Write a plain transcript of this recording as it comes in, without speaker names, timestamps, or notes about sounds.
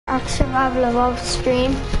Ark Survival Evolved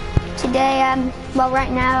stream. Today, well,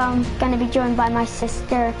 right now I'm gonna be joined by my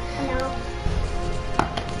sister. Hello.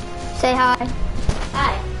 Say hi.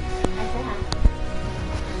 Hi. I said hi.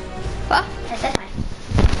 What? I said hi.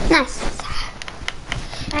 Nice.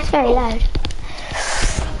 That's very loud.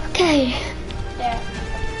 Okay. There.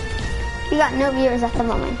 We got no viewers at the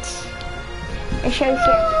moment. It shows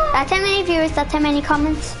here. That's how many viewers, that's how many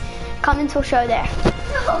comments. Comments will show there.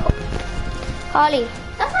 No. Holly.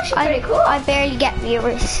 That's actually pretty cool. I barely get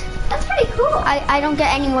viewers. That's pretty cool. I don't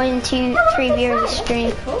get any more than 2, 3 viewers a stream.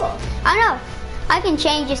 That's pretty cool. I know. I can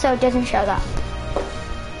change it so it doesn't show that.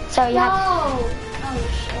 So you have, Oh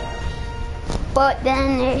shit. but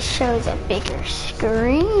then it shows a bigger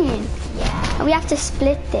screen. Yeah. And we have to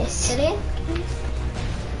split this. Did it?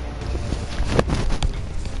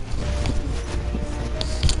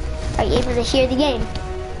 Are you able to hear the game?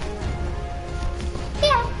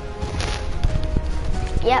 Yeah.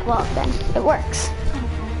 Yeah, well then, it works.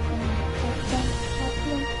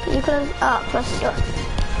 Can you close the door?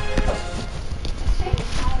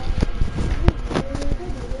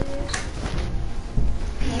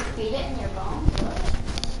 Can you feed it in your bones?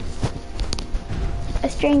 A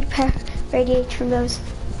strange pair radiates from those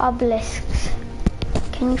obelisks.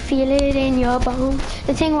 Can you feel it in your bones?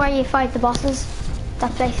 The thing where you fight the bosses,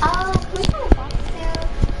 that place. Oh, can we kind of walk there?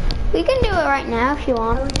 We can do it right now if you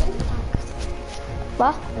want.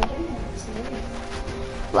 What?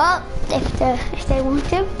 Well, if they want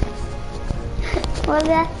to. Well,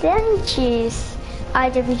 then choose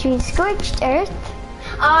either between Scorched Earth,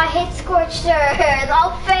 Oh, I hate Scorched Earth.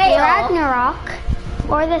 I'll fail. Ragnarok,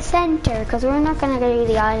 or the Center, because we're not gonna go to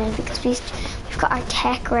the island because we've got our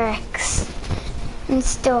Tech Rex and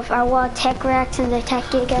stuff. Our wild Tech Rex and the Tech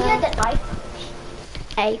Giga. Yeah, that life.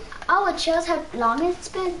 Hey. Oh, it shows how long it's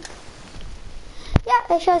been.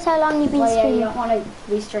 Yeah, it shows how long you've been Well, yeah, you streaming. don't want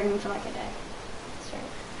to be streaming for like a day. That's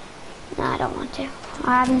right. No, I don't want to.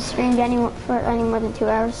 I haven't streamed for any more than 2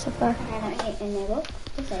 hours so far. And I hit enable,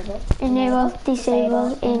 disable. Enable,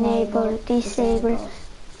 disable, enable, disable,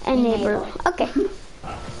 enable. Okay.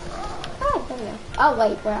 Oh, there we go. Oh,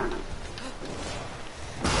 wait, where am I?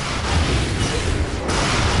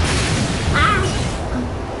 Ah!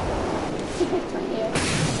 It's right here.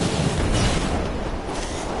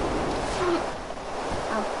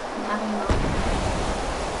 Oh, I'm having one.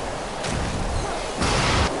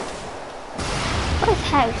 Where's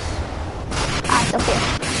house? Ah, it's up here.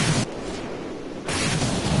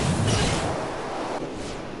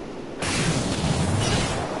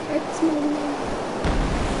 Hurts me.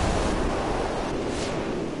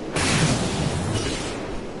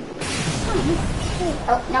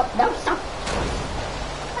 Oh, no, stop.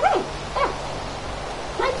 Okay, there.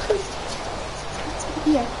 My police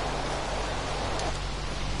here.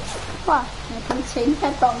 What? My police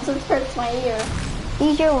headphones, it hurts my ear.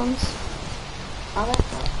 Use your ones. Oh,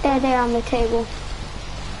 They're on the table.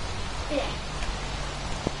 yeah.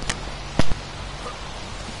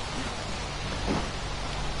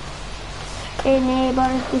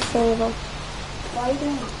 Enable, disable. Why are you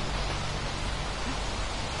doing that?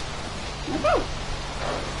 Okay.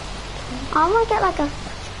 I want to get like a...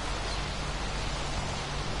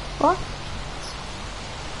 What?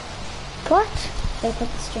 What? They put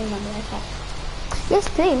the stream on the iPad. Yes,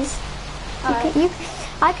 please. Alright.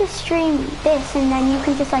 I could stream this and then you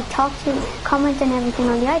can just like talk to, comment and everything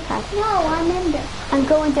on the iPad. No, I'm in there. And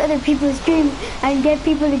go into other people's stream and get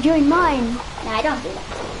people to join mine. No, I don't do that.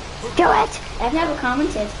 Do it! I've never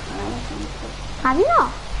commented on anything. Have you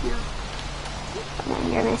not? No.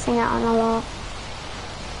 Then you're missing out on a lot.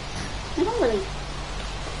 I don't really.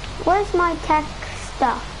 Where's my tech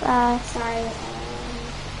stuff? Sorry.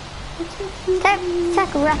 Tech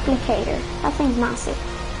replicator. That thing's massive.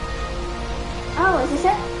 Oh, is this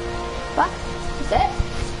it? What? Is it?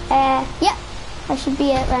 Yeah. That should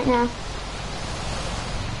be it right now.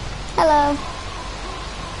 Hello.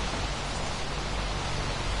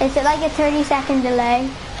 Is it like a 30-second delay?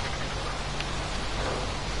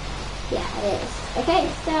 Yeah, it is. Okay,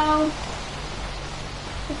 so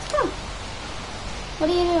let's go. What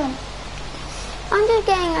are you doing? I'm just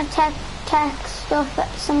getting a tech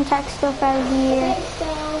stuff, some tech stuff out here. Okay, so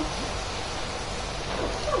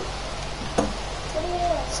let's go. What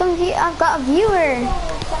are you doing? I've got a viewer.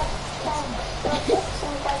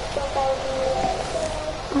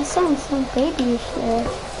 I sound so babyish there.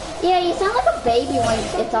 Yeah, you sound like a baby when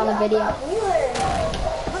it's on a video.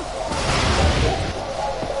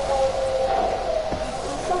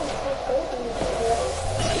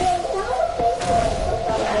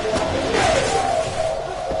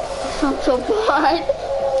 So bad.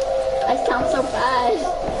 I sound so bad.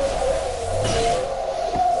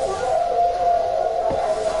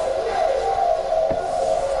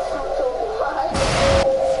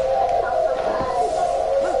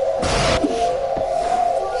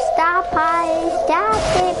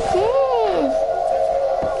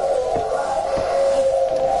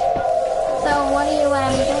 So what do you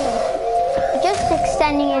want to do? Just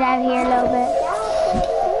extending it out here a little bit.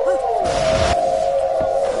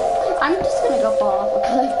 I'm just gonna go fall off a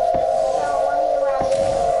cliff.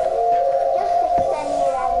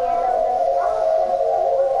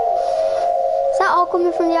 Is that all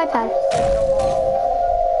coming from the iPad?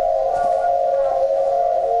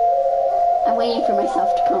 I'm waiting for myself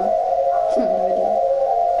to come.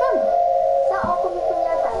 Come. Is that all coming from the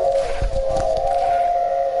iPad?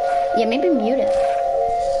 Yeah, maybe mute it.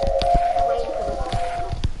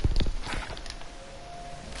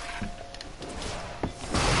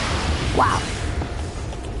 Wow.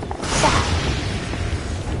 That's sad.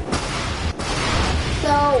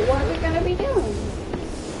 So what are we gonna be doing?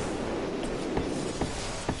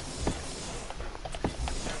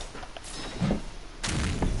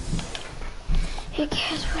 Who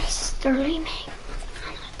cares what it's streaming?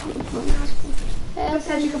 Who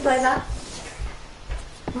said you could play that?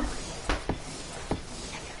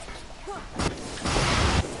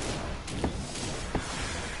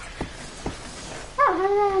 Oh, how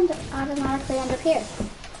did I automatically end up here?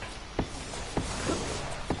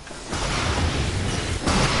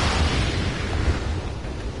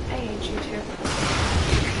 I hate you too.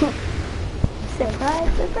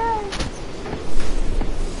 Surprise, surprise.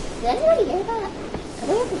 Did anybody hear that? Did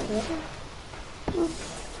we ever hear that?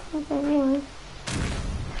 Okay, anyway.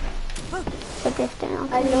 But if they're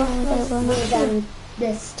not I gonna love do it, with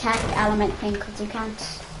this tech element thing because you can't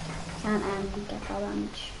get fall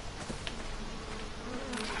damage.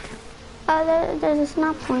 there's a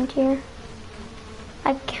snap point here.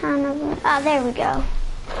 I can't even... Ah, there we go.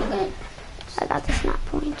 Okay. I got the snap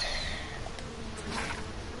point.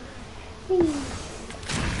 There's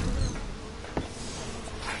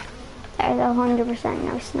 100%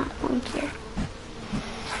 no snap point here.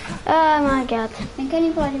 Oh my god. Think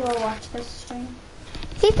anybody will watch this stream?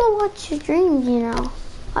 People watch streams, you know.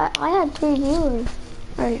 I had 3 viewers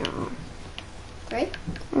earlier on. 3?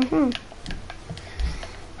 Mm-hmm.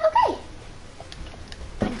 Okay.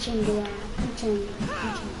 Punching.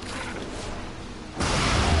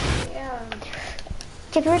 Yeah.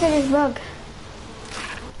 Get rid of this bug.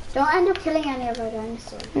 Don't end up killing any of our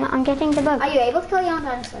dinosaurs. No, I'm getting the bug. Are you able to kill your own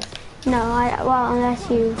dinosaurs? No, well, unless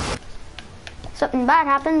you... Something bad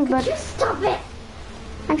happens, but... Just stop it!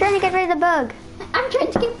 I'm trying to get rid of the bug. I'm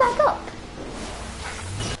trying to get back up.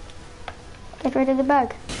 Get rid of the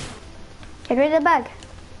bug. Get rid of the bug.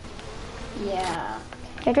 Yeah.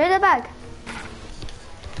 Get rid of the bug.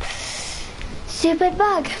 Stupid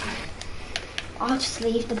bug. I'll just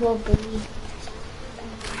leave the bug be.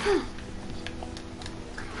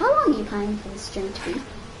 How long are you planning for this stream to be?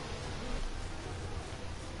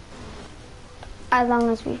 As long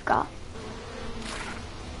as we've got.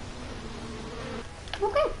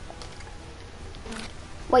 Okay.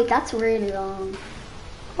 Wait, that's really long.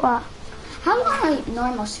 What? How long are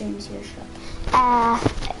normal streams usually? Hour.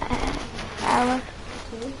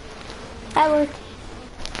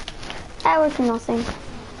 Hour to nothing.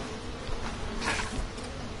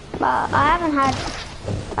 But I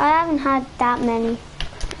haven't had that many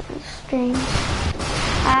streams.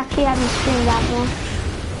 I actually haven't streamed that much.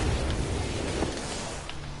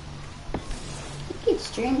 You could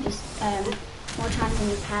stream just more times than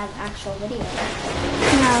you've had actual videos.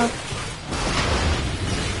 No.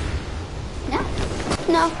 No?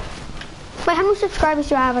 No. Wait, how many subscribers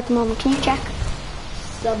do I have at the moment? Can you check?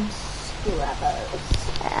 Subscribers.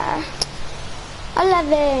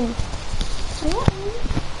 11.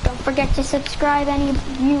 Don't forget to subscribe, any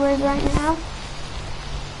viewers right now.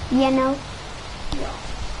 You know. Yeah.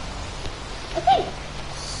 Okay.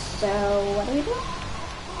 So, what are we doing?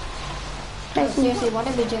 No, seriously, what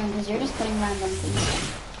are we doing? Because you're just putting random things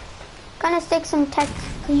in. Gonna stick some text.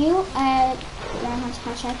 Can you learn how to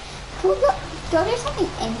catch up? Can we go do something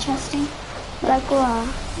interesting? Like what?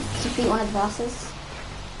 To beat one of the bosses?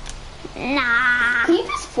 Nah. Can you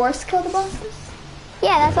just force kill the bosses?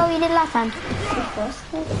 Yeah, that's what we did last time. Can you force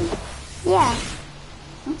kill them? Yeah.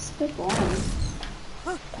 That's a bit boring.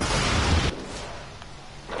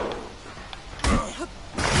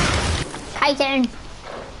 Titan.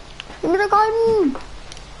 Give me the gun.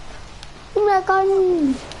 Give me the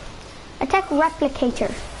gun. Attack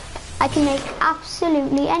replicator. I can make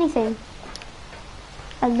absolutely anything.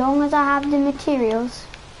 As long as I have the materials,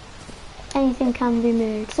 anything can be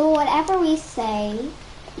made. So whatever we say,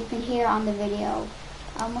 you can hear on the video.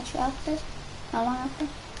 How much after? How long after?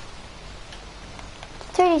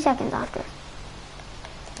 30 seconds after.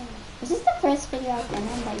 Is this the first video I've been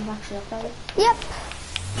in that you've actually uploaded? Yep.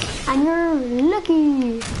 And you're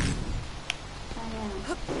lucky.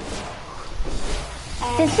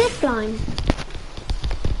 I The zip line.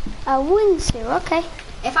 I A wingsuit, okay.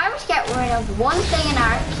 If I were to get rid of one thing in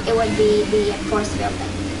Ark, it would be the force field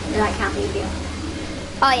thing that I can't leave you.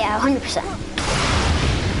 Oh yeah, 100%.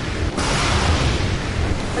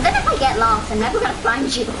 But then if I get lost, I'm never gonna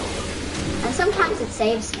find you. And sometimes it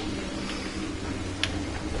saves me.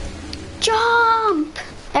 Jump!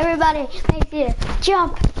 Everybody, make it.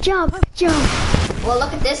 Jump, jump, jump. Well,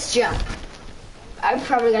 look at this jump. I'm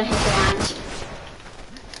probably gonna hit the land.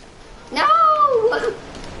 No!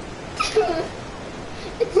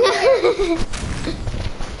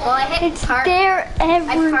 Well, I hit It's there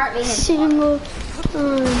every partly hit single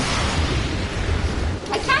time.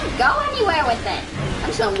 I can't go anywhere with it. I'm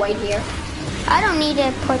just gonna wait here. I don't need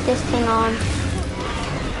to put this thing on.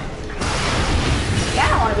 Yeah, I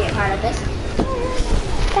don't want to be a part of this.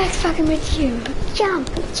 That's fucking with you. Jump,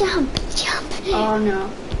 jump, jump. Oh no.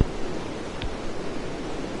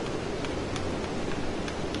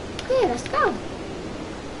 Okay, let's go.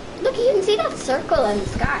 Look, you can see that circle in the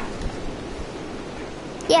sky.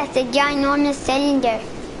 Yes, a ginormous cylinder.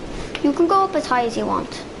 You can go up as high as you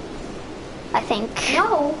want. I think.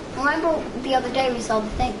 No, remember the other day we saw the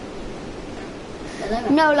thing. The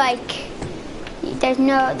limit. No, like there's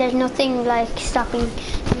nothing like stopping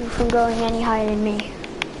you from going any higher than me.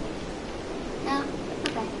 No?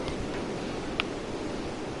 Okay.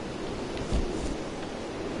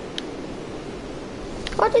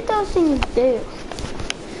 What did those things do?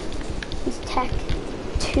 These tech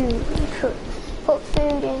 2 put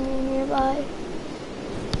food in nearby.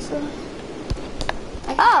 So.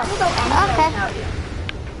 I can go anywhere okay. without you.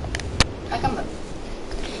 I can move.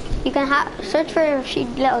 You can search for a few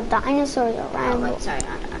little dinosaurs Oh, around. wait, sorry,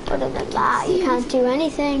 no. Other than that, you can't do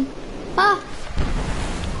anything. Ah!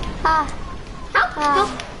 Help! Help!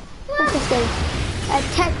 What's this thing? A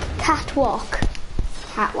tech catwalk.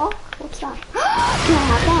 Catwalk? What's that? Can I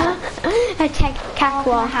have that? A tech Can I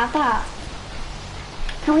catwalk. have that?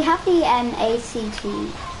 Can we have the ACT?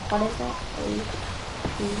 What is it?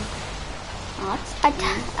 What?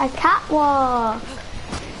 A catwalk.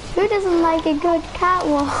 Who doesn't like a good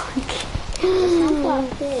catwalk? It's not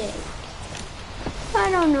that big. I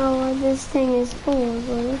don't know what this thing is for,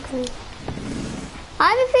 but okay. I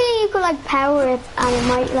have a feeling you could like power it and it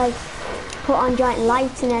might like put on giant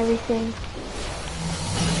lights and everything.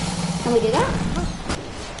 Can we do that?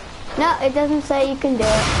 No, it doesn't say you can do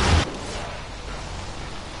it.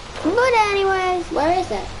 But anyways, Where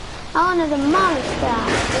is it? I wanted to demolish that.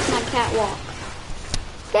 It's my catwalk.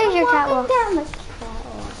 There's your catwalk. Down the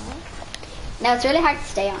catwalk. No, it's really hard to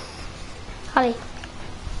stay on. Holly.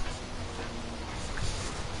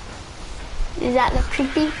 Does that look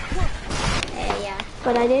creepy? Yeah.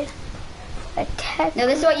 What I did? A tech. No,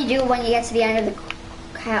 this is what you do when you get to the end of the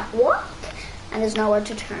catwalk and there's nowhere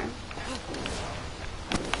to turn.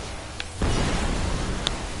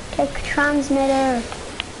 Tech transmitter.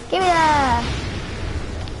 Give me that.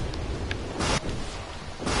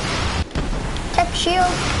 Tech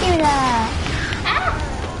shield. Give me that. Ah!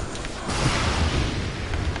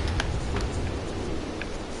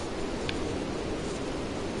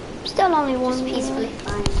 Still only one. Just peacefully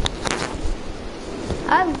fine.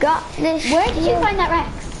 I've got this. Where did you find that Rex?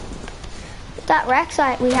 That Rex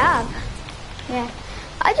we have? Yeah.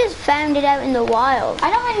 I just found it out in the wild.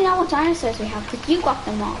 I don't really know what dinosaurs we have because you got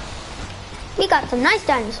them all. We got some nice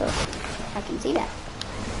dinosaurs. I can see that.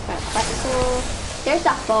 Got a pretzel. There's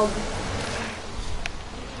that bug.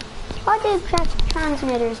 What do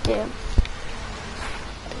transmitters do?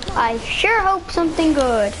 I sure hope something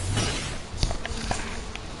good.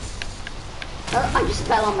 Oh, I just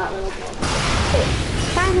fell on that little bug.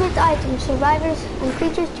 Transmit items, survivors, and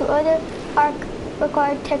creatures to other Ark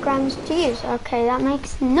required tegrams to use. Okay, that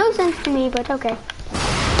makes no sense to me, but okay.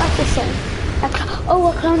 What's this say? A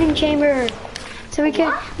cloning chamber. So we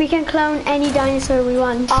can clone any dinosaur we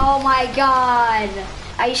want. Oh my god.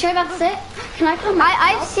 Are you sure that's it? Can I clone myself?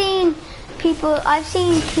 I've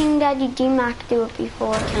seen King Daddy D-Mac do it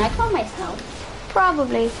before. Can I clone myself?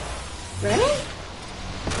 Probably. Really?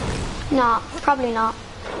 No, probably not.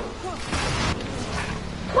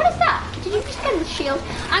 What is that? Did you just get the shield?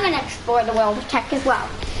 I'm gonna explore the world of tech as well.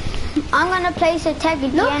 I'm gonna place a tech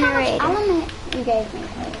Look how much generator. element you gave me.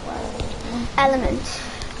 Element.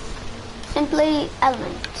 Simply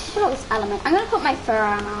element. What was element? I'm gonna put my fur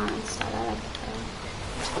armor on instead. I like the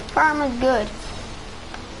fur. Armor's good.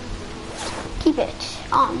 Keep it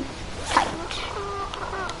on tight.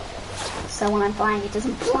 So when I'm flying, it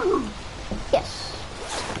doesn't plumb. Yes.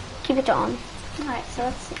 Keep it on. Alright, so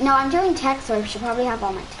let's see. No, I'm doing tech, so I should probably have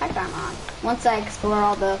all my tech armor on. Once I explore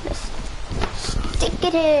all the... Stick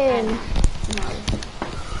it in. No.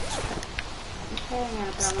 Okay, I'm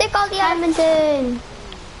gonna throw Stick all the elements in.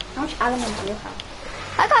 How much element do you have?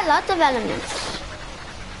 I got lots of elements.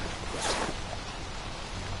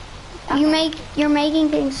 You're making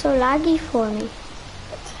things so laggy for me.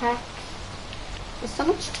 Tech. There's so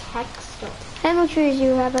much tech stuff. How much views do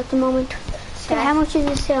you have at the moment? Okay, how much is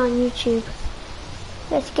it still on YouTube?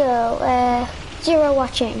 Let's go. 0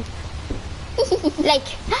 watching. Like,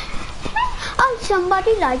 oh,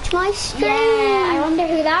 somebody liked my stream. Yeah, I wonder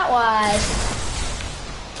who that was.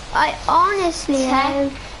 I honestly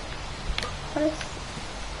have. What is?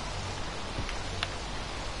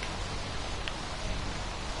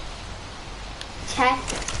 Tech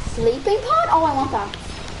sleeping pod? Oh, I want that.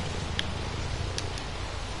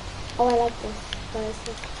 Oh, I like this. What is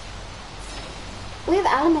this? We have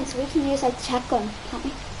elements. We can use like tech gun, can't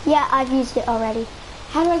we? Yeah, I've used it already.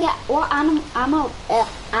 How do I get what ammo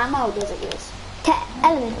does it use?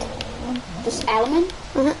 Element. Just element?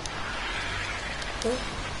 Mm-hmm.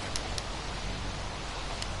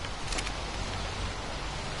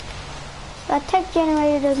 That tech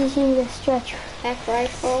generator doesn't seem to stretch Tech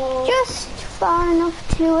rifle. just far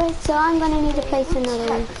enough to it, so I'm gonna need to place another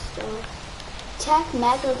one. Tech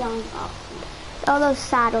mega gun. Oh. All those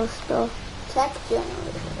saddles still. Tech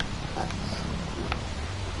generator.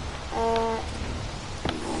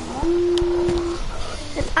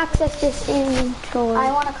 Let's access this inventory.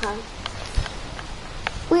 I want a car.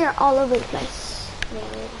 We are all over the place.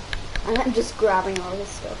 Yeah, and I'm just grabbing all this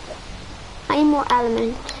stuff. I need more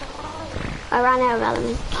element. I ran out of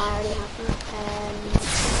element. I already have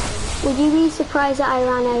that. Would you be surprised that I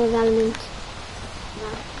ran out of element? No.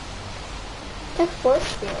 Tech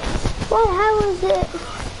force fields. What? How is it?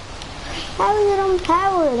 How is it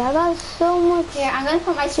unpowered? I got so much Here, I'm gonna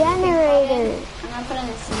put my generator. I'm gonna put in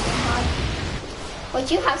a sleeping pod. Wait,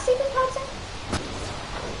 do you have sleeping pods in?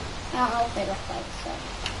 I don't know what they look like, so.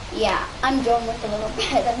 Yeah, I'm going with the little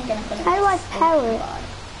bed. I'm gonna put in How do I a sleeping power it? pod.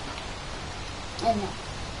 I don't know.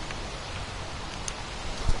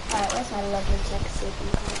 Alright, where's my lovely tech sleeping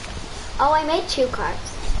pod? Oh, I made 2 cars.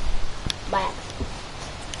 By accident.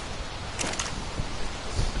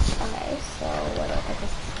 Okay, so what do I put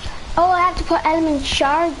this? Oh, I have to put element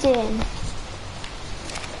shards in.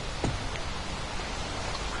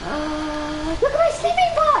 Look at my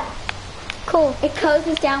sleeping pod! Cool. It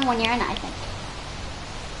closes down when you're in, I think.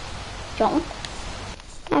 Do you want one?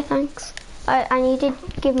 No, thanks. I need to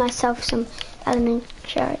give myself some element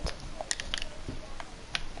shards.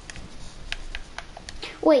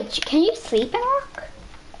 Wait, can you sleep in Ark?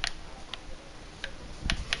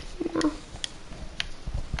 No.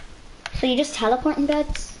 So you just teleport in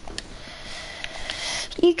beds?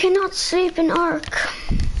 You cannot sleep in Ark.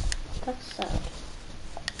 That's sad.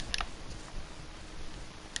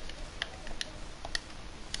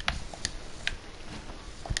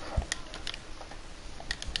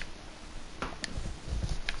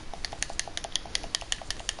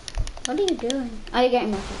 What are you doing? Oh, you're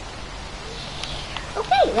getting my food.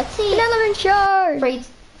 Okay, let's see. An element shard. Freeze.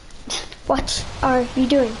 What are you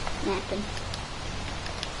doing? Napping.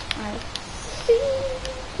 Alright. See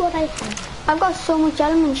what I have. I've got so much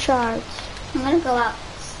element shards. I'm gonna go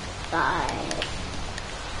outside.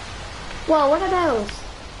 Whoa, what are those?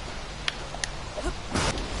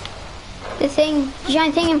 The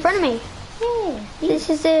giant thing in front of me. Hey, This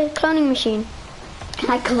is the cloning machine. can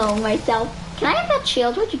I clone myself? Can I have that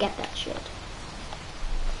shield? Where'd you get that shield?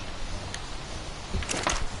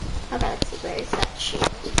 Okay, let's see. Where is that shield?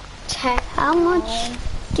 Tech. How much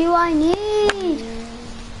do I need?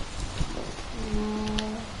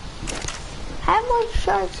 How much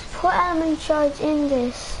shards? Put element shards in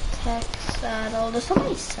this. Tech saddle. There's so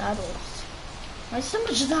many saddles. There's so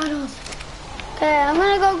much saddles. Okay, I'm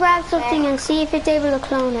gonna go grab something and see if it's able to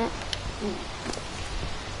clone it.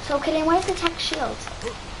 So, Killian, where's the tech shield?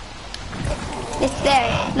 It's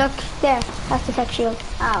there. Look, there. That's the tech shield.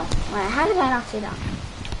 Oh, well, how did I not see that?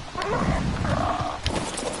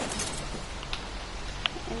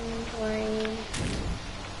 Inventory.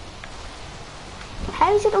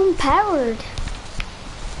 How is it unpowered?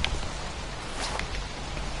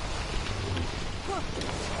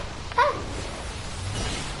 Ah.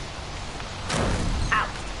 Ow.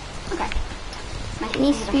 Okay. My Needs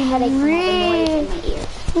needs to a be headache from all the noise in my ears.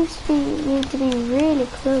 Need to be really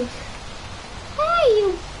close. Hey,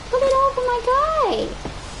 you put it over my guy.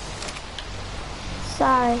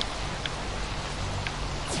 Sorry.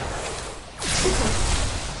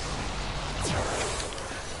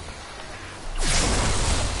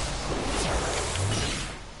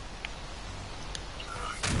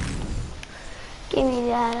 Give me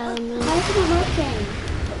that element. Why isn't it working?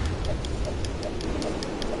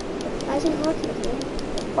 Why isn't it working?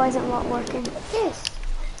 Why isn't what working? This.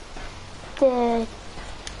 The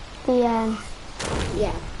Yeah.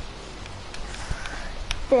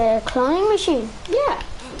 the cloning machine. Yeah.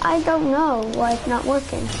 I don't know why it's not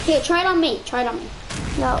working. Here, try it on me. Try it on me.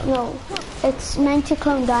 No. It's meant to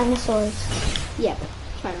clone dinosaurs. Yeah.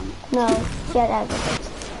 Try it on me. No, get out of it.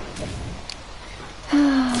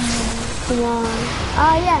 Come on.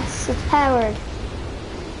 Ah, yes, it's powered.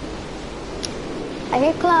 I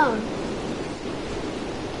hit clone.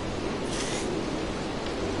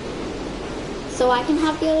 So I can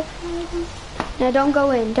have the other one? No, don't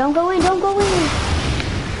go in. Don't go in. Don't go in.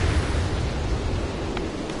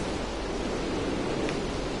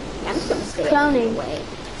 I'm just gonna stay Cloning. away.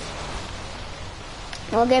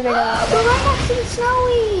 We'll give it a We're right next to the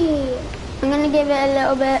snowy. I'm gonna give it a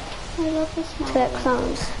little bit I love the snowy. to it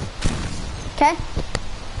clones. Okay?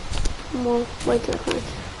 We'll wait till it clones.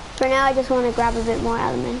 For now, I just want to grab a bit more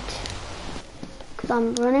element. Because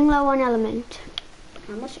I'm running low on element.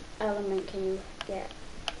 How much element can you get?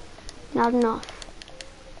 Not enough.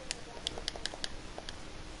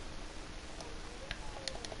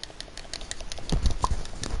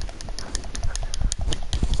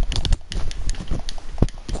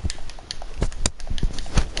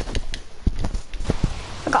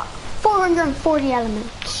 I got 440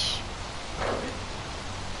 elements.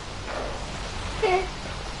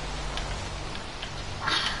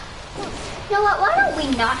 You know what? Why don't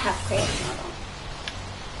we not have creative mode?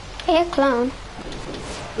 Hey, clone.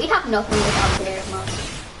 We have nothing without creative mode.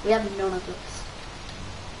 We have none of this.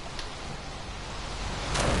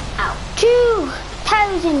 Ow.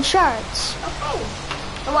 2,000 shards Okay.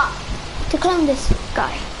 So what? to clone this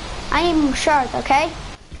guy. I need more shards, okay?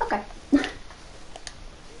 Okay.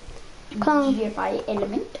 Clone. Nearby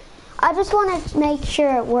element. I just want to make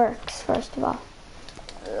sure it works, first of all.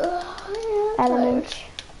 Element.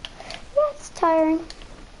 Yeah, it's tiring.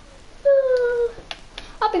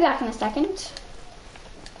 I'll be back in a second.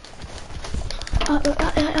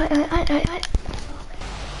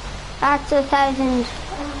 That's 1,000.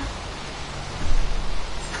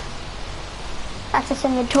 Access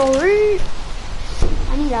inventory.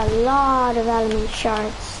 I need a lot of element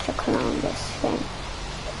shards to clone this thing.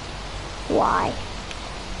 Why?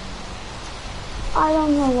 I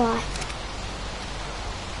don't know why.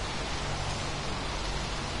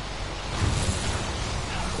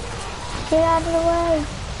 Get out of the way.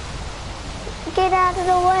 Get out of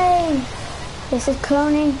the way. This is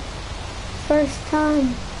cloning. First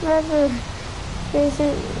time ever. This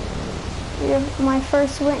is my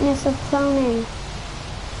first witness of cloning.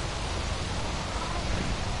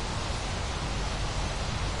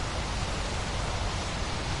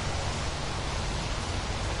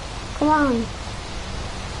 Come on.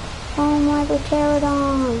 Oh my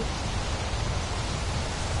pterodon.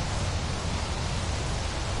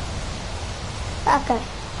 Okay,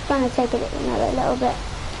 it's gonna take it another little bit.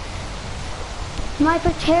 My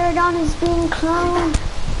pterodon is being cloned.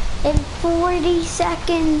 In 40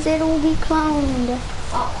 seconds, it will be cloned.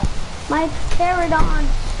 My pterodon,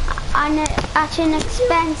 at an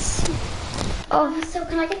expense of... So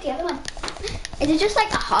can I get the other one? Is it just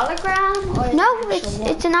like a hologram? Or No,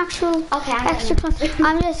 it's an actual Okay, extra clone.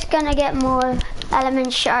 I'm just gonna get more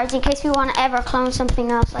element shards in case we want to ever clone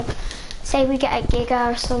something else. Like, say we get a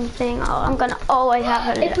Giga or something. Oh, I'm gonna always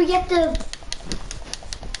have a... If we get the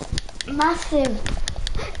massive,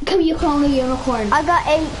 can you clone a unicorn? I got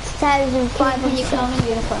Can you 8,500. clone a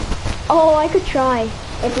unicorn? Oh, I could try.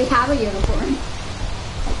 If we have a unicorn.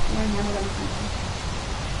 We're never gonna find one.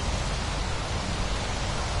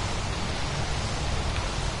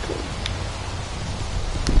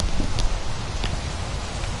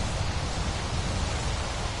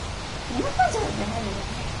 Unicorns are very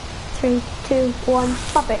 3, 2, 1,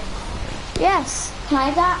 pop it. Yes. Can I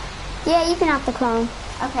have that? Yeah, you can have the clone.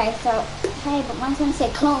 Okay, so, hey, but mine's gonna say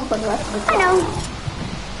clone for the rest of the I know.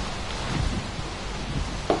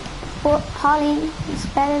 But Holly is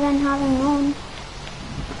better than having none.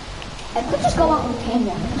 I could just go out and tame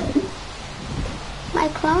one. My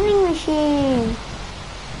cloning machine.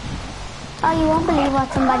 Oh, you won't believe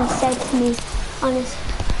what somebody said to me on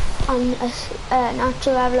an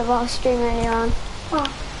actual level of all stream earlier on. Oh.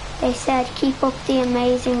 They said, keep up the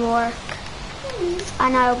amazing work.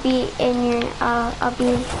 And I'll be in your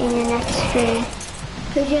next stream.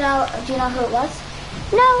 Do you know who it was?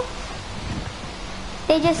 No.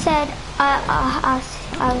 They just said I'll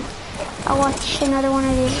watch another one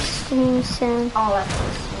of these streams soon. Oh, that's so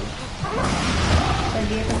sweet. So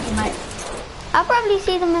do you think you might? I'll probably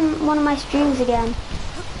see them in one of my streams again.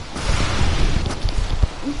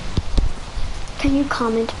 Can you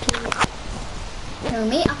comment, please? Who,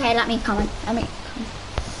 me? Okay, let me comment.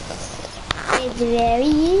 It's very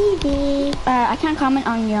easy. I I can't comment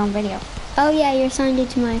on your own video. Oh yeah, you're signed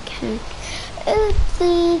into my account.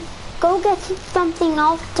 Oopsie. Go get something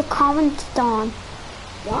else to comment on.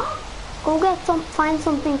 What? Go find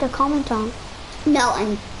something to comment on. No,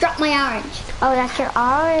 and drop my orange. Oh, that's your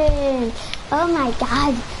orange. Oh my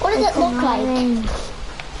god. What does it look like?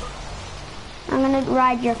 I'm gonna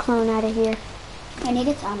ride your clone out of here. I need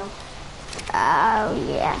its ammo. Oh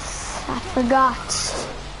yes, I forgot.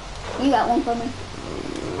 You got one for me.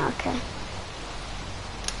 Okay.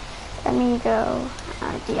 Let me go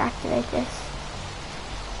deactivate this.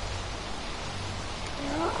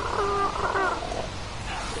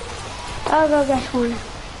 I'll go get one.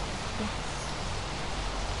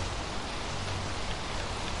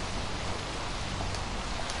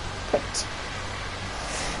 Wait.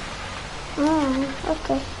 Oh,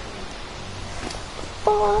 okay.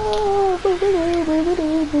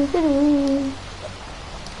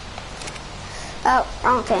 Oh,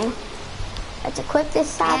 wrong thing. Let's equip this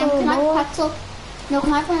saddle. Can I pretzel? No,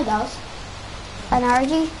 can I have one of those? An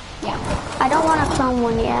RG? Yeah. I don't want to clone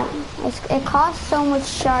one yet. It costs so much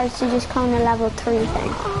shards to just clone a level 3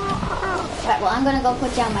 thing. Alright, well, I'm gonna go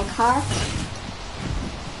put down my car.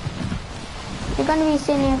 You're gonna be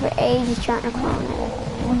sitting here for ages trying to clone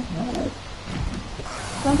it.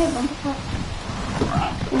 Don't get bumper car.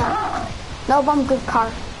 No. No bumper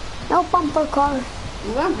car. No bumper car.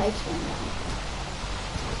 We're on high school now.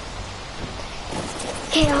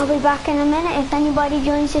 Okay, I'll be back in a minute. If anybody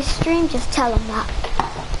joins this stream, just tell them that.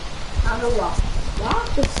 On the wall.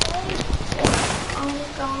 What? Just say only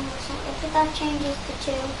gone or something. If that changes to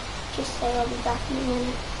 2, just say I'll be back in a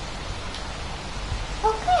minute.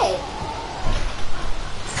 Okay.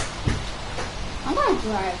 I'm gonna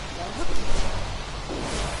drive this.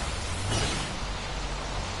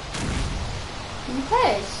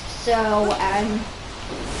 Okay, so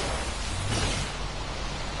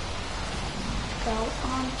go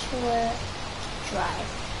on to drive.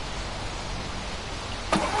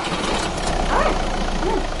 Alright.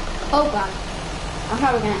 Oh god. I'm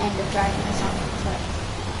probably gonna end up driving this on the cliff.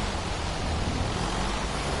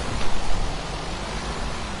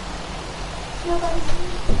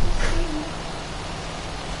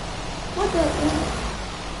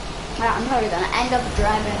 I'm probably gonna end up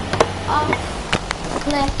driving off the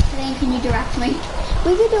cliff. Then can you direct me?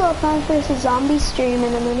 We could do a Plants vs. Zombies stream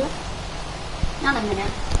in a minute. Not a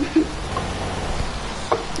minute.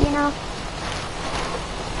 You know?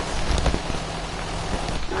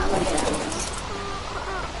 Look at that.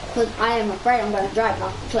 Because I am afraid I'm gonna drive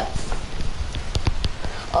off the cliff.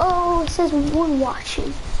 Oh, it says one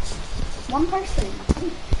watching. One person.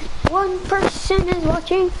 One person is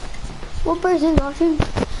watching. One person's watching.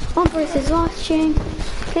 One person's watching.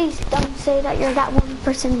 Please don't say that you're that one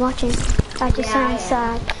person watching. That just sounds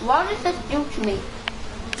sad. What does this do to me?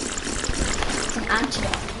 It's an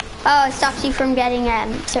antidote. Oh, it stops you from getting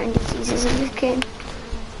certain diseases in your game.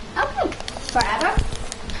 Okay. Forever?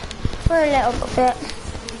 For a little bit.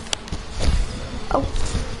 Oh.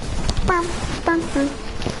 Bum, bum, bum.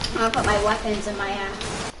 I'm gonna put my weapons in my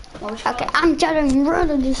Okay, I'm getting rid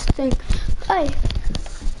of this thing. Hey.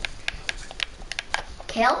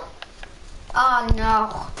 Kill? Oh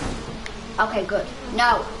no. Okay, good.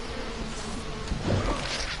 No.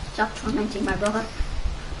 Stop tormenting my brother.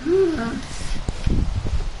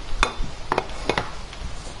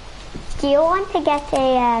 Do you want to get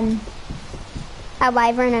a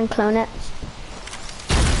wyvern and clone it?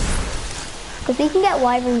 Because we can get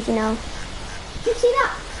wyverns, you know. Did you see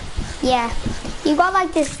that? Yeah. You got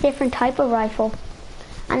like this different type of rifle.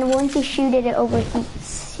 And once you shoot it, it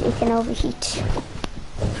overheats. It can overheat.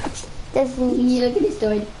 Doesn't... You look at this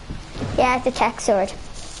sword. Yeah, it's a tech sword.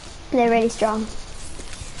 They're really strong.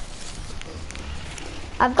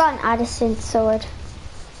 I've got an Addison sword.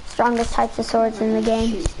 Strongest types of swords in the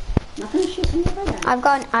game. Nothing shooting me right now. I've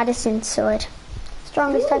got an Addison sword.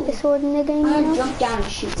 Strongest type of sword in the game, I'm you gonna know? jump down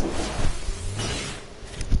and shoot something.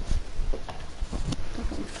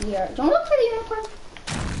 Here. Don't look for the unicorn.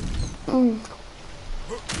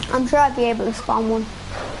 I'm sure I'd be able to spawn one.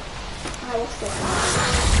 I will see.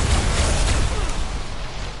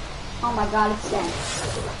 Oh my god, it's dead.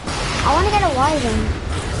 I want to get a wyvern.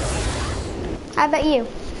 How about you?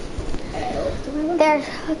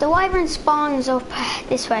 The wyvern spawns up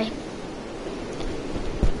this way.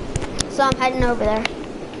 So I'm heading over there.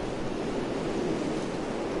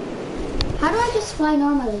 How do I just fly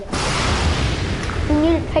normally? You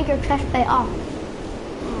need to take your chest plate off.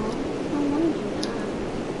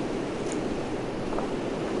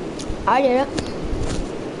 I did it.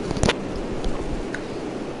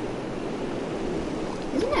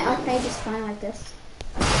 Isn't it okay just flying like this?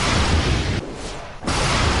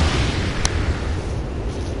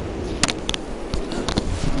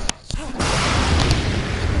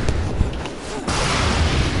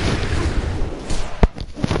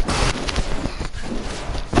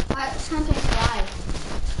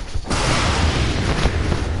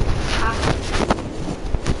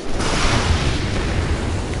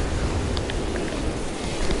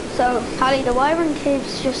 Oh, Holly, the Wyvern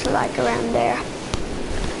cave's just like around there.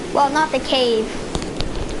 Well, not the cave.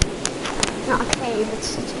 Not a cave.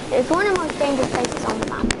 It's one of the most dangerous places on the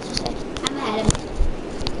map. Let's just say. I'm ahead of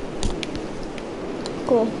you.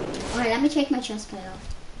 Cool. Alright, let me take my chest plate off.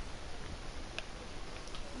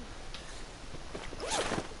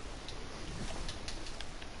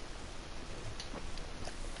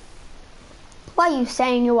 Why are you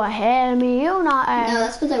saying you're ahead of me? You're not No, ahead.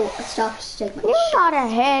 that's because I stopped to take my You're not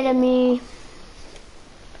ahead of me.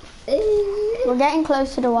 We're getting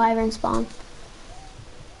close to the Wyvern spawn.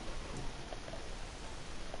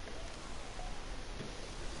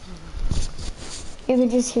 You can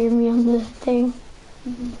just hear me on the thing.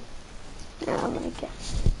 Mhm. No, I'm gonna get.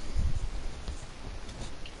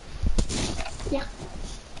 Yeah.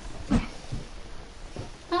 I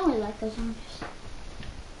don't really like those oranges.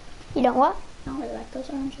 You know what? I don't really like those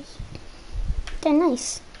oranges. They're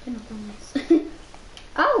nice. They're not that nice.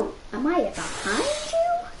 Oh, am I behind you?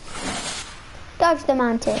 Dodge the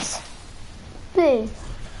mantis. Boo.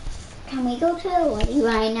 Can we go to the wedding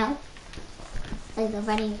right now? Like the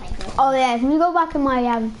wedding like this? Oh yeah, if we go back in my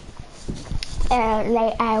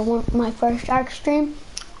my first Ark stream,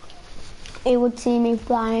 it would see me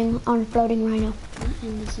flying on a floating rhino.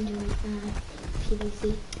 And listen to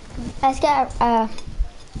PVC. Let's get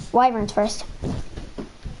Wyverns first.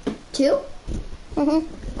 2?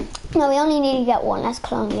 No, we only need to get one. Let's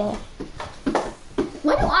clone the other.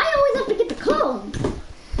 Why do I always have to get the clone?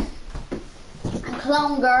 I'm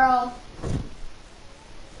clone girl.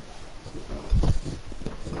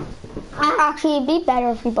 Actually, it'd be better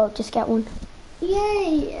if we both just get one.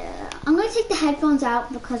 Yay! I'm gonna take the headphones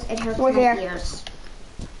out because it hurts We're my here. ears.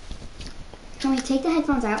 Can we take the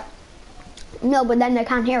headphones out? No, but then they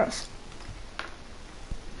can't hear us.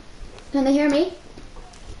 Can they hear me?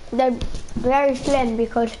 They're very slim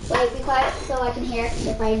because Wait, be quiet so I can hear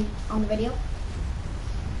if I'm on the video.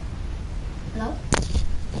 Hello?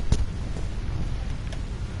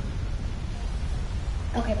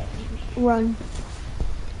 Okay, they can hear me. run.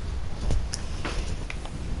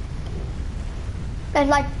 There's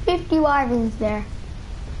like 50 Wyverns there.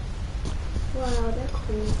 Wow, they're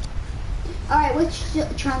cool. Alright, which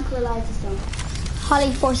tranquilizer stone?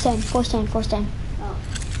 Holly, 410, 410, 410. Oh,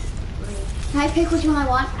 great. Can I pick which one I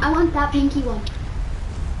want? I want that pinky one.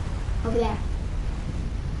 Over there.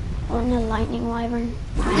 I want a lightning Wyvern.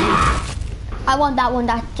 I want that one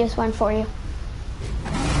that just went for you.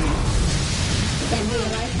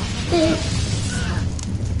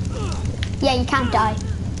 Yeah, you can't die.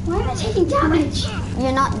 Why am I taking damage?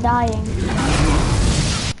 You're not dying.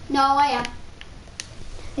 No, I am.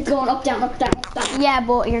 It's going up, down, up, down, up, down. Yeah,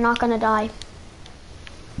 but you're not gonna die.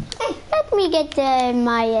 Hey, let me get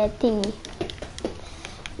my thingy.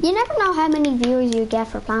 You never know how many views you get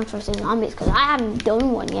for Plants vs Zombies because I haven't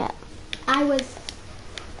done one yet. I was...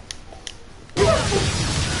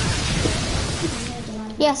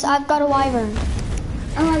 Yes, I've got a Wyvern.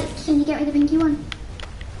 Oh, can you get me the pinky one?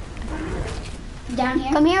 Down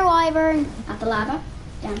here? Come here, Wyvern. At the lava?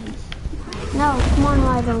 Down here. No, come on,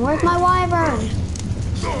 Wyvern. Where's my Wyvern?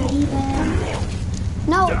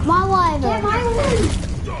 No, my Wyvern. Get my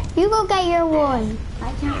one! You go get your one.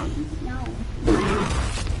 I can't. No.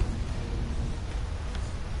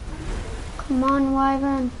 Come on,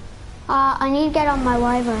 Wyvern. I need to get on my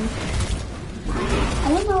Wyvern. I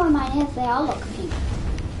don't know where mine is. They all look pink.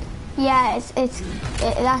 Yeah,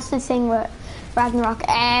 that's the thing with Ragnarok.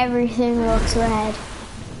 Everything looks red.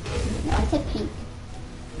 No, I said pink.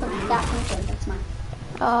 But that pink one, that's mine.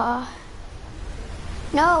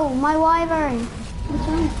 No, my Wyvern. What's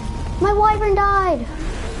wrong? My Wyvern died.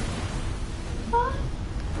 What?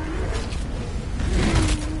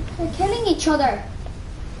 They're killing each other.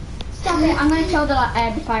 Stop it. I'm going to kill the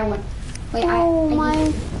fire one. Wait, Oh,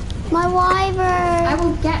 my Wyvern. I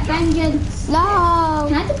will get vengeance. No.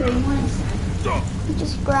 Can I have the green one instead?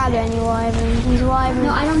 Just grab any Wyvern. These Wyverns.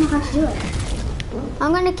 No, I don't know how to do it.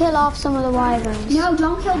 I'm gonna kill off some of the Wyverns. No,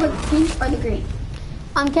 don't kill the pink or the green.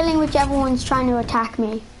 I'm killing whichever one's trying to attack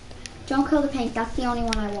me. Don't kill the pink. That's the only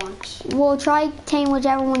one I want. We'll try tame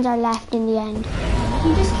whichever ones are left in the end.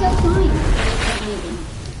 You just killed mine.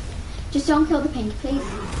 Just don't kill the pink, please.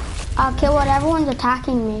 I'll kill whatever one's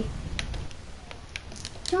attacking me.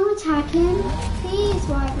 Don't attack him. Please,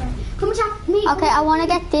 Wyvern. Come attack me. Okay, I want to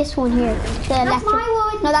get this one here. The That's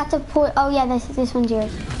my one. No, that's a oh yeah, this one's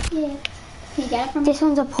yours. Yeah. Can you get it from me? This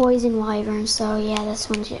one's a poison Wyvern, so yeah, this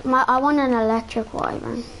one's yours. I want an electric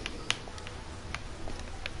Wyvern.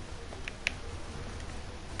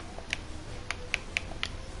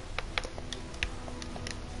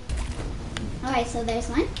 Alright, so there's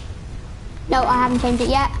mine. No, I haven't tamed it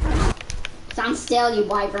yet. Stand still, you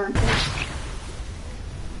wyvern.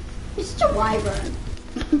 You're such a wyvern.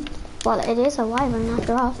 Well, it is a wyvern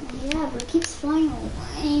after all. Yeah, but it keeps flying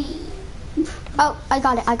away. Oh, I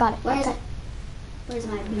got it. Where is Okay. it? Where's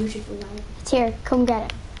my beautiful wyvern? It's here. Come get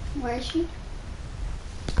it. Where is she?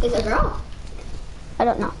 Is it a girl? I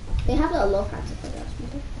don't know. They have little low cards for girls,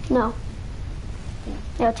 don't they? No.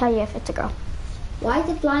 It'll tell you if it's a girl. Why is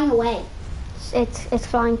it flying away? It's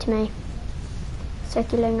flying to me.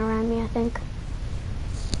 Circulating around me, I think.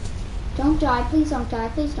 Don't die, please don't die,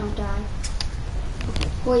 please don't die.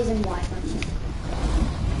 Poison wyvern.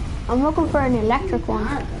 I'm looking for an electric one.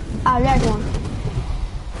 Okay, There's one.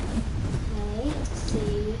 let's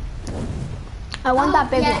see. I want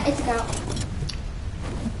that big yeah, one. it's a girl.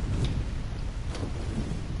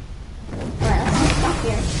 Alright, let's just stop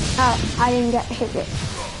here. Oh, I didn't get hit it.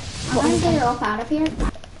 I'm gonna get her up out of here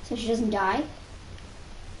so she doesn't die.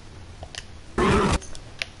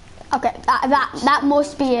 Okay, that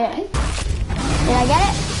must be it. Did I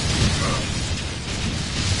get it?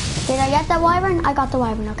 Did I get the wyvern? I got the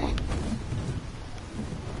wyvern, okay.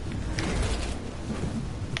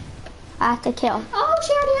 I have to kill. Oh,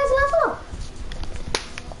 she already has level up.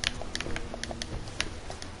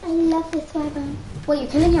 I love this wyvern. Wait,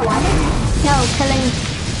 you're killing your wyvern? No, killing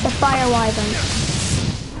the fire wyvern.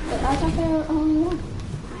 But I thought there were only one.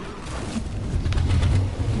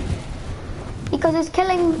 Because it's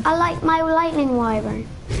killing my lightning wyvern.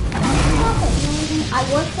 I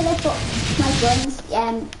work for it, but my guns,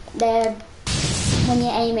 when you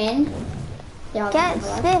aim in, Get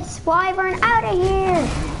this wyvern out of here!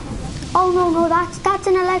 Oh no, that's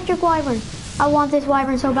an electric wyvern. I want this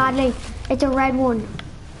wyvern so badly. It's a red one.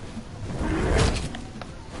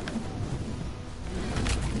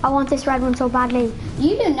 I want this red one so badly.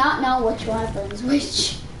 You do not know which wyvern's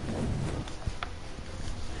which.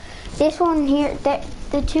 This one here,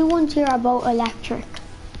 the two ones here are both electric.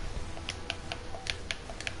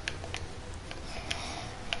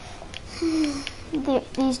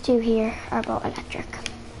 These two here are both electric.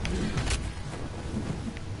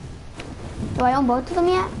 Do I own both of them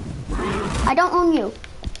yet? I don't own you.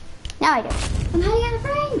 Now I do. I'm heading out of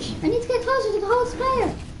range. I need to get closer to the host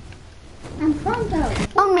player. I'm front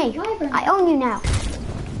though. Own me. Wyvern. I own you now.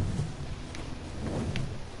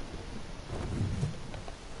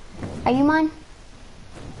 Are you mine?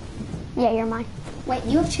 Yeah, you're mine. Wait,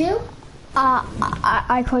 you have two?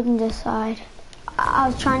 I couldn't decide. I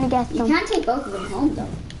was trying to get You them. can't take both of them home though.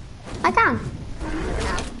 I can.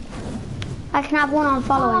 I can have one on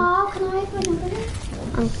following. Oh, can I have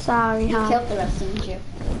another? I'm sorry, You huh? killed the rest, didn't you?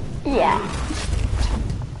 Yeah.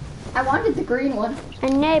 I wanted the green one.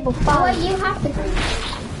 Enable Oh wait, following. you have the green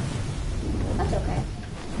one. That's okay.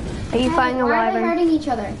 Are you fighting a Why are they wyvern? hurting each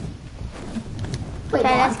other? Wait, Okay,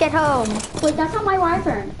 what? let's get home. Wait, that's not my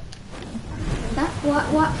wyvern. That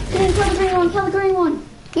what? Kill the green one. Kill the green one.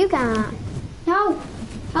 You can. No,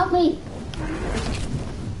 help me.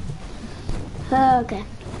 Okay.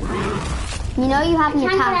 You know you I haven't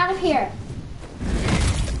can't get attacked. out of here.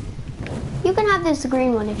 You can have this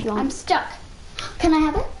green one if you I'm want. stuck. Can I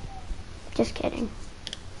have it? Just kidding.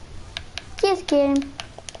 Just kidding.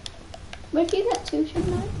 What if you get two,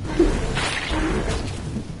 shouldn't I?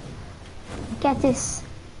 Get this.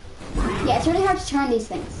 Yeah, it's really hard to turn these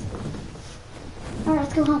things. Alright,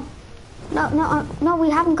 let's go home. No, we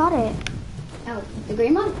haven't got it. Oh, the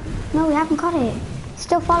green one? No, we haven't got it.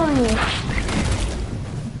 Still following you.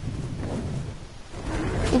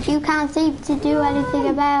 If you can't seem to do anything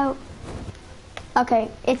about... Okay,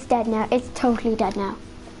 it's dead now. It's totally dead now.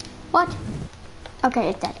 What? Okay,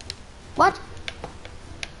 it's dead. What?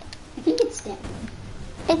 I think it's dead.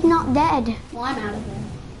 It's not dead. Well, I'm out of here.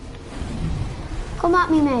 Come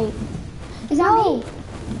at me, mate. Is that me?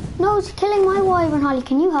 No, it's killing my wyvern, Holly.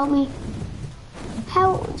 Can you help me?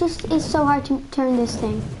 How just it's so hard to turn this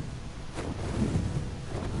thing.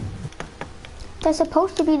 They're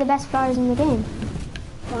supposed to be the best flyers in the game.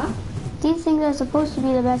 What? These things are supposed to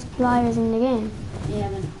be the best flyers in the game. Yeah,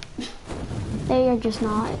 but no. They are just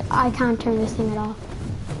not. I can't turn this thing at all.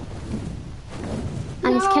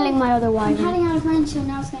 And it's No, killing my other I'm wyvern. heading out of range, so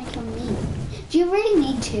now it's going to kill me. Do you really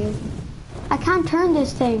need to? I can't turn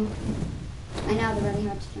this thing. I know, they're really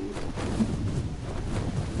hard to turn.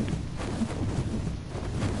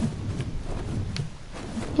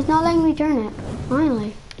 It's not letting me turn it.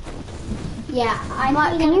 Finally. Yeah, I'm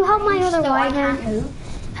What, heading can out you of help my range, other so I wyvern? can't move.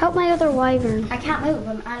 Help my other wyvern. I can't move,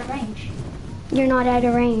 I'm out of range. You're not out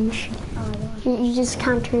of range. Oh, I don't. You just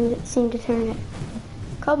can't seem to turn it.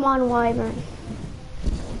 Come on, wyvern.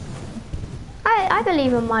 I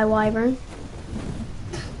believe in my wyvern.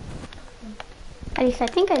 At least I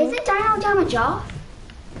think I do. Isn't dino damage off?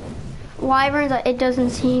 wyverns, it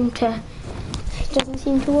doesn't seem to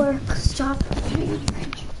work. Stop putting on your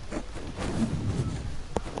range.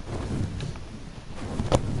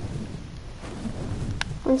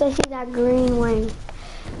 Once I see that green wing,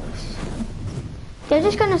 they're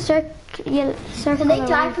just gonna circle. Did they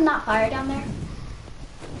die from that fire down there?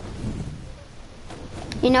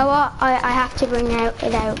 You know what? I have to bring it out.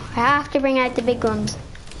 I have to bring out the big guns.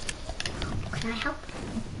 Can I help?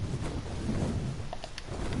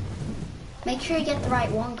 Make sure you get the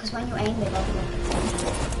right one, because when you aim, they both look.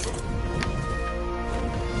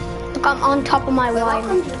 Look, I'm on top of my Wait, what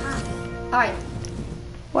wyvern. gun do you have? Alright.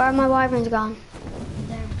 Where are my wyverns gone?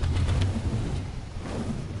 There.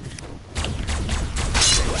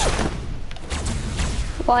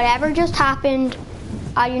 Whatever just happened,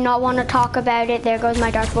 I do not want to talk about it. There goes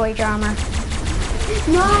my Dark Voyager armor.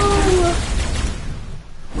 No!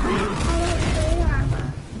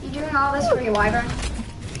 You doing all this for your wyvern?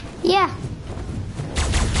 Yeah.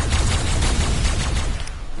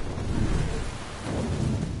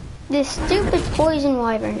 This stupid poison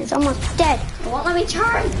wyvern is almost dead. It won't let me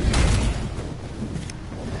charge.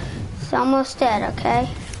 It's almost dead, okay?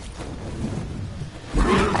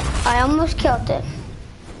 I almost killed it.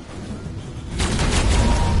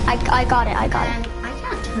 I got it, I got it. And I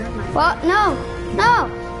can't turn my... What? No! No!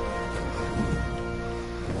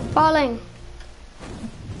 Falling.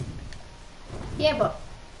 Yeah, but...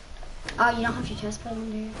 Oh, you don't have your chest plate on,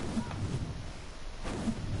 do you?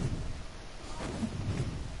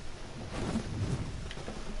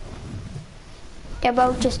 They're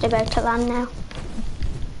both just about to land now.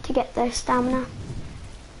 To get their stamina.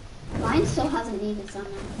 Mine still hasn't needed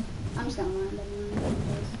stamina. I'm just gonna land it.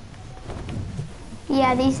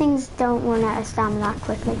 Yeah, these things don't run out of stamina that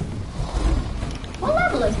quickly. What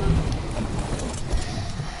level is mine?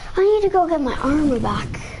 I need to go get my armor back.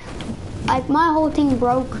 Like, my whole thing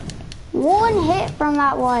broke. One hit from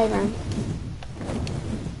that wyvern.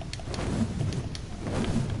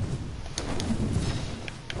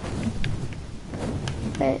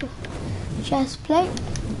 Wait. Chest plate.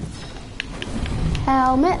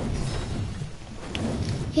 Helmet.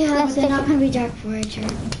 Yeah, Let's but they're take not it. gonna be Dark Voyager.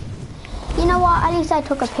 You know what? At least I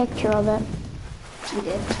took a picture of it. You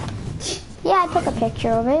did. Yeah, I took a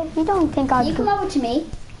picture of it. You don't think Can I'd... you come over to me?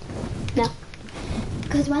 No.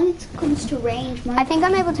 Because when it comes to range, my... I think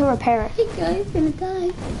I'm able to repair it. Hey guys, gonna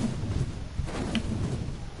die.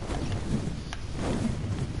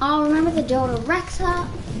 Oh, remember the Dota Rex hat?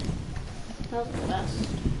 That was the best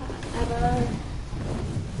hat ever.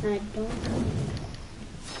 And I don't...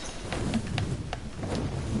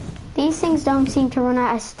 These things don't seem to run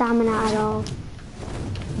out of stamina at all.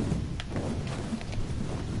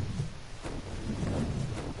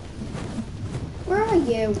 Where are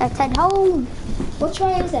you? Let's head home. Which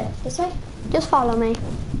way is it? This way? Just follow me.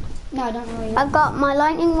 No, I don't know where you are. I've got my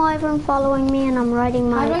lightning wyvern following me, and I'm riding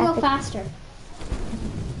my... How do I go epic- faster?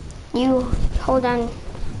 You hold on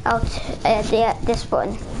this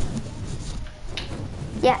button.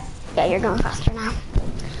 Yeah, you're going faster now.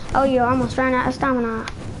 Oh, you almost ran out of stamina.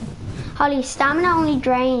 Holly, stamina only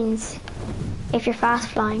drains if you're fast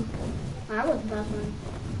flying. I wasn't fast running.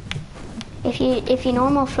 If you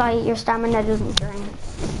normal fly, your stamina doesn't drain.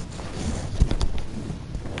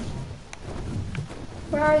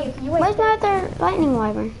 Where are you? Can you wait? Where's my other lightning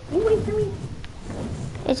wyvern? Can you wait for me?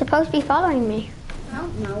 It's supposed to be following me. I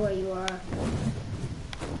don't know where you are.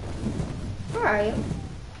 Where are you?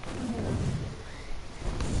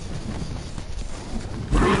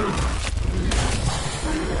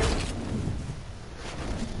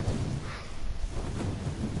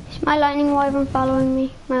 Is my lightning wyvern following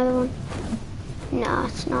me? My other one? No,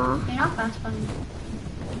 it's not. You're not fast running.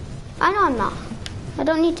 I know I'm not. I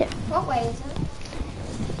don't need to. What way is it?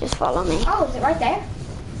 Just follow me. Oh, is it right there?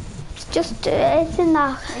 It's just, it's in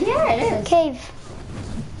that Yeah, it is. cave.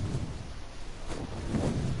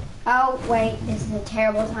 Oh, wait, this is a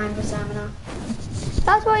terrible time for stamina.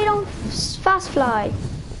 That's why you don't fast fly.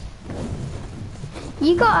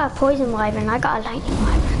 You got a poison wyvern, I got a lightning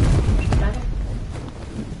wyvern.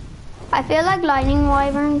 I feel like lightning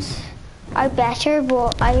wyverns are better,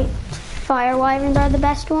 but fire wyverns are the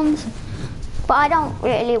best ones. But I don't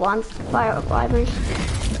really want fire wyverns.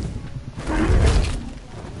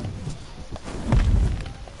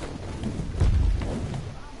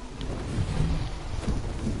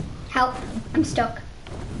 Help, I'm stuck.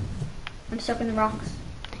 I'm stuck in the rocks.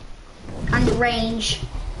 On the range.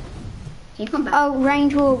 Can you come back? Oh,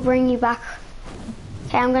 range will bring you back.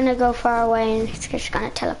 Okay, I'm gonna go far away and it's just gonna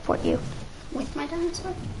teleport you. With my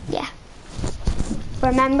dinosaur? Yeah.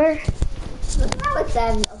 Remember? Now it's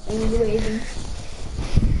nothing reason.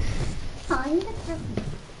 Oh, I need a carpet.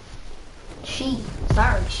 She.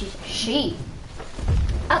 Sorry, she's a she.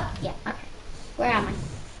 Oh, yeah, okay. Where am I?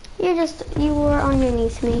 You were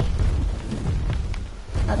underneath me.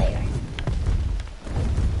 Oh, there you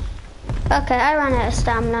are. Okay, I ran out of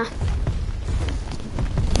stamina.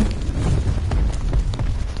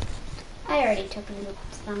 I already took a little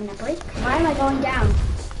stamina break. Why am I going down?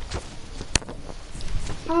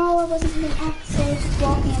 Oh, I wasn't in the act, so I was just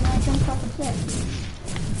walking and then I jumped off the cliff.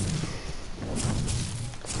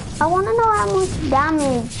 I want to know how much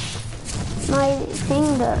damage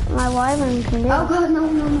my wyvern can do. Oh god, no.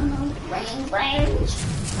 Range.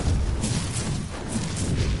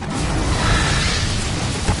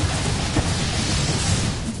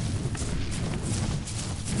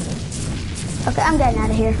 Okay, I'm getting out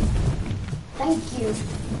of here. Thank you.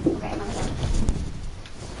 Okay, I'm gonna go.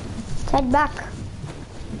 Let's head back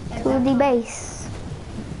to the base.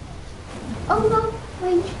 Oh no,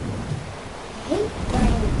 range. I hate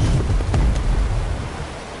range.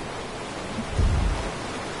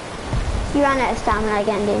 You ran out of stamina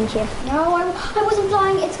again, didn't you? No, I wasn't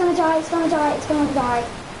flying. It's gonna die. It's gonna die.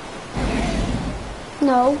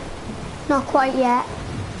 No, not quite yet.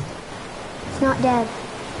 It's not dead.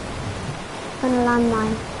 On a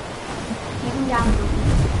landmine. Take him down.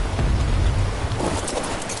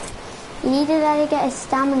 You need to let it get his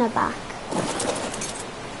stamina back.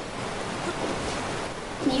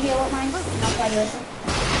 Can you deal with mine? Not fly yours.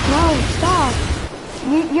 No, stop.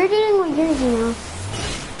 You're dealing with yours, you know.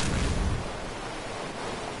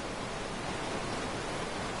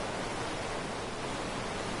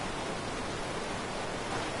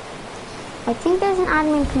 I think there's an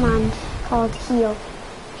admin command called heal.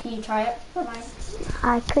 Can you try it for mine?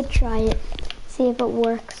 I could try it, see if it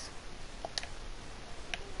works.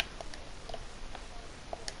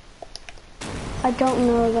 I don't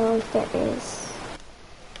know though if there is.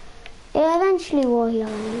 It eventually will heal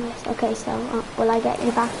anyways. Okay, so will I get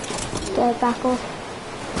you back? Get it back up?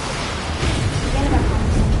 Get it back on.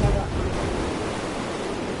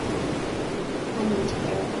 I need to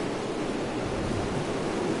hear it.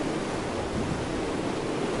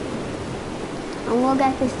 And we'll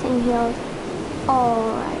get this thing healed.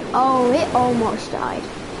 Alright. Oh, it almost died.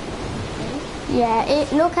 Yeah,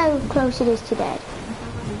 look how close it is to dead.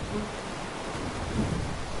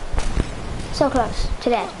 So close to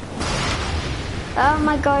dead. Oh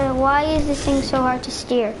my god, why is this thing so hard to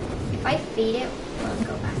steer? If I feed it, will it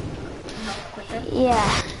go back quicker?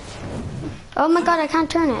 Yeah. Oh my god, I can't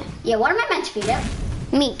turn it. Yeah, what am I meant to feed it?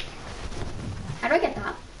 Me. How do I get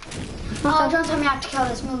that? Okay. Oh, don't tell me I have to kill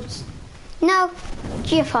this moose. No,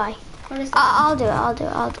 GFI. What is that? I'll do it.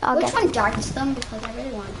 I'll Which get one it. darts them? Because I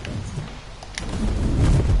really want to.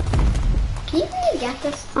 Can you really get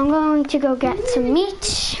this? I'm going to go get some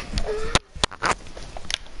meat.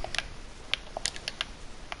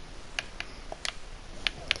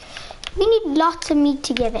 We need lots of meat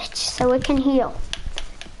to give it so it can heal.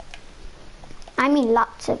 I mean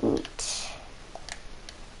lots of meat.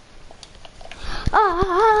 Oh,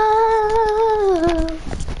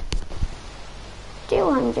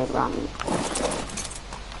 200 raw meat.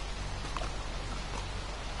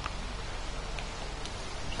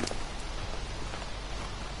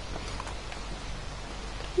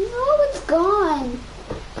 No, it's gone.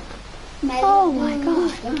 Oh my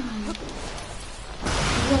god.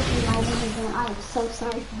 I am so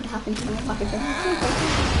sorry for what happened to my wyvern.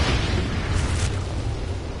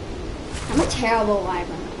 I'm a terrible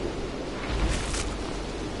wyvern.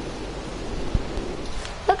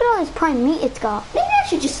 Look at all this prime meat it's got. Maybe I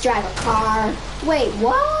should just drive a car. Wait,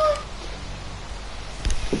 what?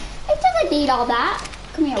 It doesn't need all that.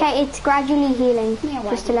 Come here. Okay, it's gradually healing, Come here,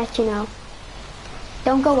 just to let you know.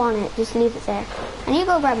 Don't go on it, just leave it there. And you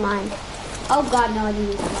go grab mine. Oh god, no, I didn't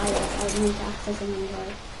need to buy it. I need to access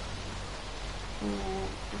inventory.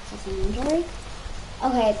 Access inventory.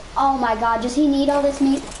 Okay, oh my god, does he need all this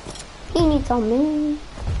meat? He needs all meat.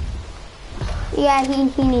 Yeah,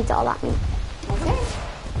 he needs all that meat. Okay.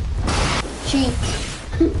 Sheep.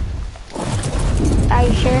 Are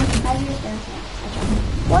you sure? How do you do that?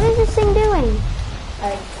 What is this thing doing?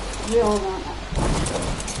 I really don't know.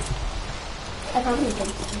 I probably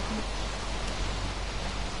didn't.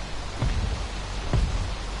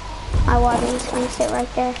 My wyvern's going to sit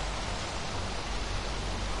right there.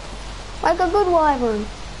 Like a good wyvern.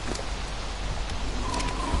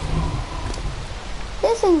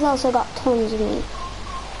 This thing's also got tons of meat.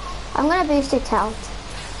 I'm going to boost its health.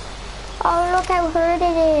 Oh, look how hurt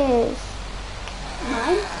it is.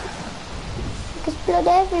 Mine? There's blood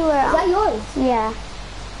everywhere. Is that yours? Yeah.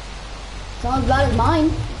 It's all blood is mine.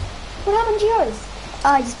 What happened to yours? Oh,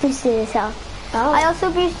 I just boosted its health. Oh. I also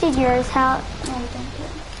boosted yours health. Oh, thank you.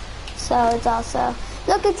 so it's also...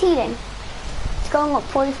 Look, it's heating. It's going up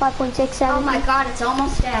 45.67. Oh my god, it's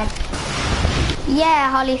almost dead.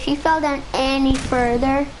 Yeah, Holly, if you fell down any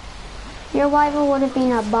further, your wyvern would have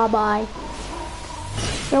been a bye-bye.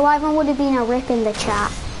 Your wyvern would have been a rip in the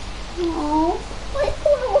chat. Oh, my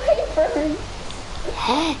poor wyvern.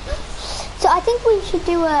 So I think we should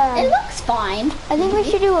do a... It looks fine. I think we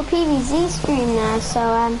should do a PVZ stream now, so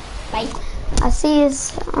Bye. I'll see you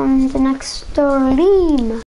on the next stream.